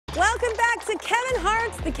Kevin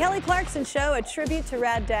Hart's The Kelly Clarkson Show, a tribute to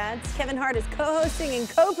rad dads. Kevin Hart is co-hosting and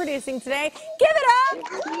co-producing today. Give it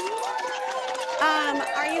up!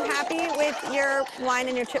 Are you happy with your wine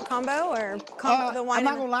and your chip combo, or the wine? I'm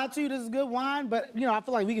not gonna lie to you, this is good wine, but you know, I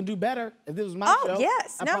feel like we can do better. If this was my show,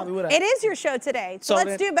 yes, I probably would have. It is your show today, so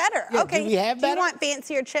let's do better. Yeah, okay, do we have better? Do you want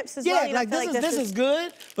fancier chips as well? Yeah, like this is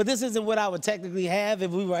good, but this isn't what I would technically have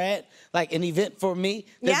if we were at like an event for me.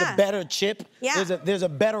 There's a better chip. Yeah. There's a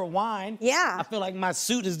better wine. Yeah. I feel like my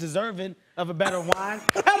suit is deserving of a better wine.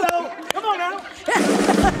 Hello, come on now.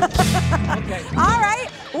 Okay. All right.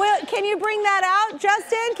 Well, can you bring that out,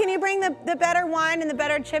 Justin? Can you bring the better wine and the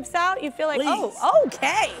better chips out? You feel like, Please. oh,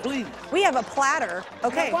 okay. Please. We have a platter.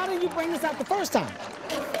 Okay. Now, why didn't you bring this out the first time?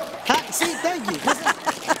 See, thank you. This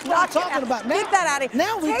is what I'm talking about. Now, get that out of here.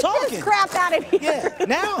 Now we Take talking. this crap out of here. Yeah.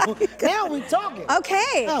 Now we talking.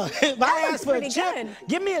 Okay. If I ask for a chip, good.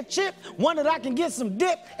 give me a chip, one that I can get some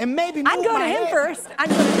dip, and maybe I'd move go my to him head. first.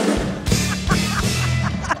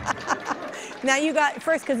 Now you got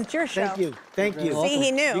first because it's your show. Thank you. Thank you. See,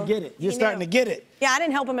 he knew. You get it. You're He starting knew. to get it. Yeah, I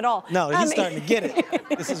didn't help him at all. No, he's starting to get it.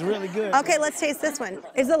 This is really good. Okay, let's taste this one.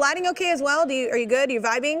 Is the lighting okay as well? Are you good? Are you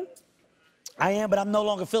vibing? I am, but I'm no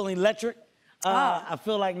longer feeling electric. I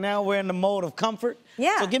feel like now we're in the mode of comfort.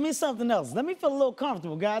 Yeah. So give me something else. Let me feel a little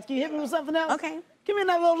comfortable, guys. Can you hit me with something else? Okay. Give me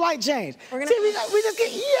another little light change. We're gonna. See, we just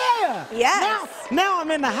get, yeah. Yes. Now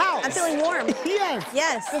I'm in the house. I'm feeling warm. Yes.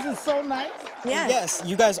 Yes. This is so nice. Yes. Yes,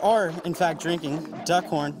 you guys are, in fact, drinking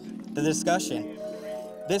Duckhorn, the discussion.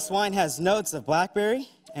 This wine has notes of blackberry,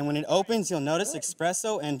 and when it opens, you'll notice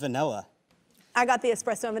espresso and vanilla. I got the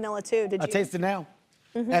espresso and vanilla too. Did you? I taste it now.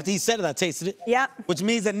 After he said it, I tasted it. Yeah. Which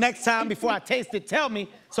means that next time before I taste it, tell me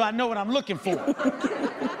so I know what I'm looking for.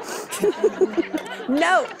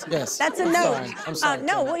 Note. Yes. That's a I'm note. sorry. I'm sorry, no,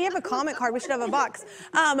 Kelly. well, you have a comment card. We should have a box.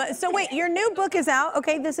 So wait, your new book is out.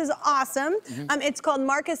 Okay, this is awesome. It's called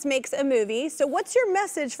Marcus Makes a Movie. So what's your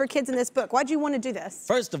message for kids in this book? Why'd you want to do this?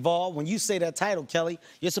 First of all, when you say that title, Kelly,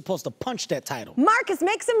 you're supposed to punch that title. Marcus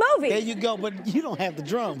Makes a Movie. There you go, but you don't have the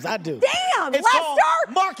drums. I do. Damn, It's called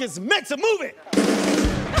Lester! Marcus Makes a Movie.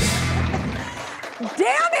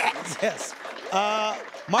 Damn it! Yes.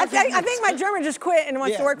 I think my drummer just quit and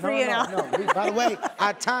wants to work for you now. No. By the way,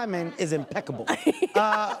 our timing is impeccable.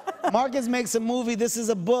 Marcus Makes a Movie. This is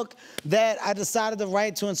a book that I decided to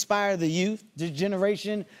write to inspire the youth, the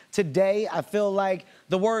generation today. I feel like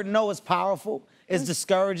the word no is powerful. It's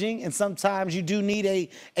discouraging, and sometimes you do need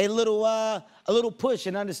a little push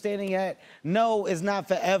in understanding that no is not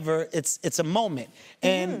forever. It's a moment.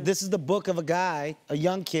 And this is the book of a guy, a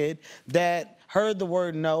young kid, that heard the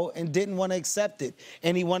word no and didn't want to accept it.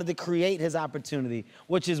 And he wanted to create his opportunity,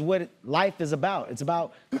 which is what life is about. It's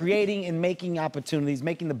about creating and making opportunities,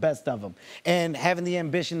 making the best of them, and having the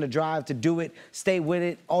ambition, the drive to do it, stay with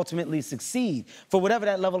it, ultimately succeed for whatever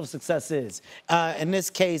that level of success is. In this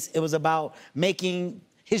case, it was about making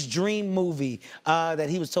his dream movie that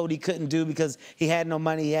he was told he couldn't do because he had no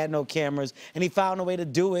money, he had no cameras, and he found a way to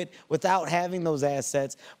do it without having those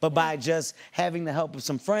assets, but by just having the help of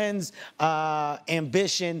some friends,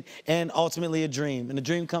 ambition, and ultimately a dream. And the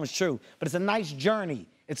dream comes true. But it's a nice journey.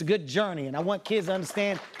 It's a good journey, and I want kids to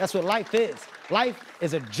understand that's what life is. Life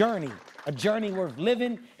is a journey worth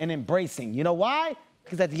living and embracing. You know why?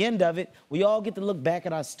 Because at the end of it, we all get to look back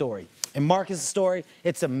at our story. And Marcus' story,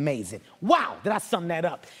 it's amazing. Wow, did I sum that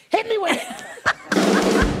up? Hit me with it.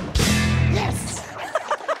 Yes.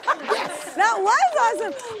 Yes. That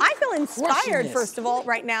was awesome. I feel inspired, Crushing this. first of all,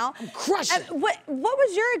 right now. I'm crushing. What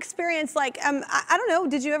was your experience like? I don't know.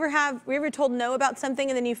 Did you ever were you ever told no about something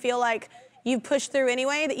and then you feel like you pushed through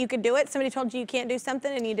anyway, that you could do it? Somebody told you can't do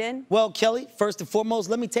something and you did? Well, Kelly, first and foremost,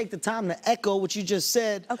 let me take the time to echo what you just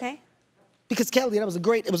said. Okay. Because Kelly, it was a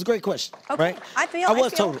great question, Okay. right? I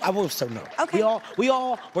was told no. Okay. We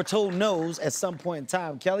all were told no's at some point in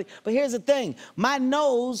time, Kelly. But here's the thing, my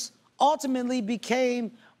no's ultimately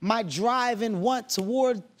became my drive and want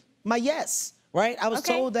toward my yes, right? I was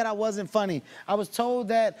told that I wasn't funny. I was told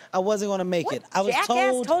that I wasn't gonna make it. I was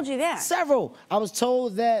told you that? Several. I was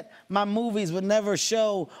told that my movies would never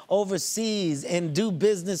show overseas and do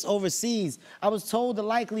business overseas. I was told the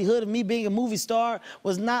likelihood of me being a movie star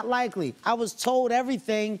was not likely. I was told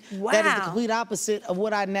everything that is the complete opposite of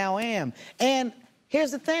what I now am. And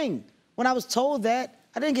here's the thing, when I was told that,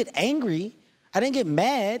 I didn't get angry, I didn't get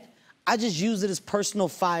mad, I just used it as personal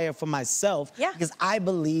fire for myself because I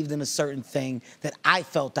believed in a certain thing that I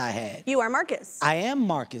felt I had. You are Marcus. I am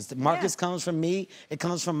Marcus. Marcus comes from me. It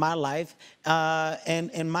comes from my life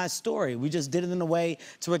and my story. We just did it in a way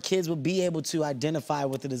to where kids will be able to identify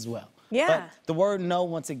with it as well. Yeah. But the word no,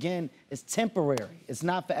 once again, is temporary. It's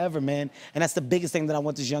not forever, man. And that's the biggest thing that I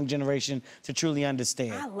want this young generation to truly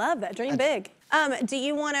understand. I love that. Dream big. Do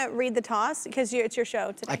you want to read the toss? Because it's your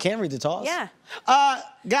show today. I can read the toss? Yeah.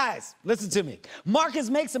 Guys, listen to me. Marcus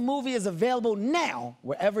Makes a Movie is available now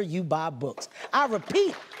wherever you buy books. I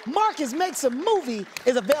repeat, Marcus Makes a Movie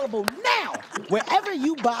is available now wherever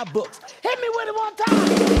you buy books. Hit me with it one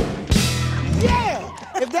time.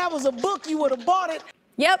 Yeah! If that was a book, you would have bought it.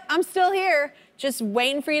 Yep, I'm still here, just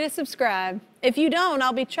waiting for you to subscribe. If you don't,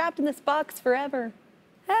 I'll be trapped in this box forever.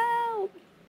 Help.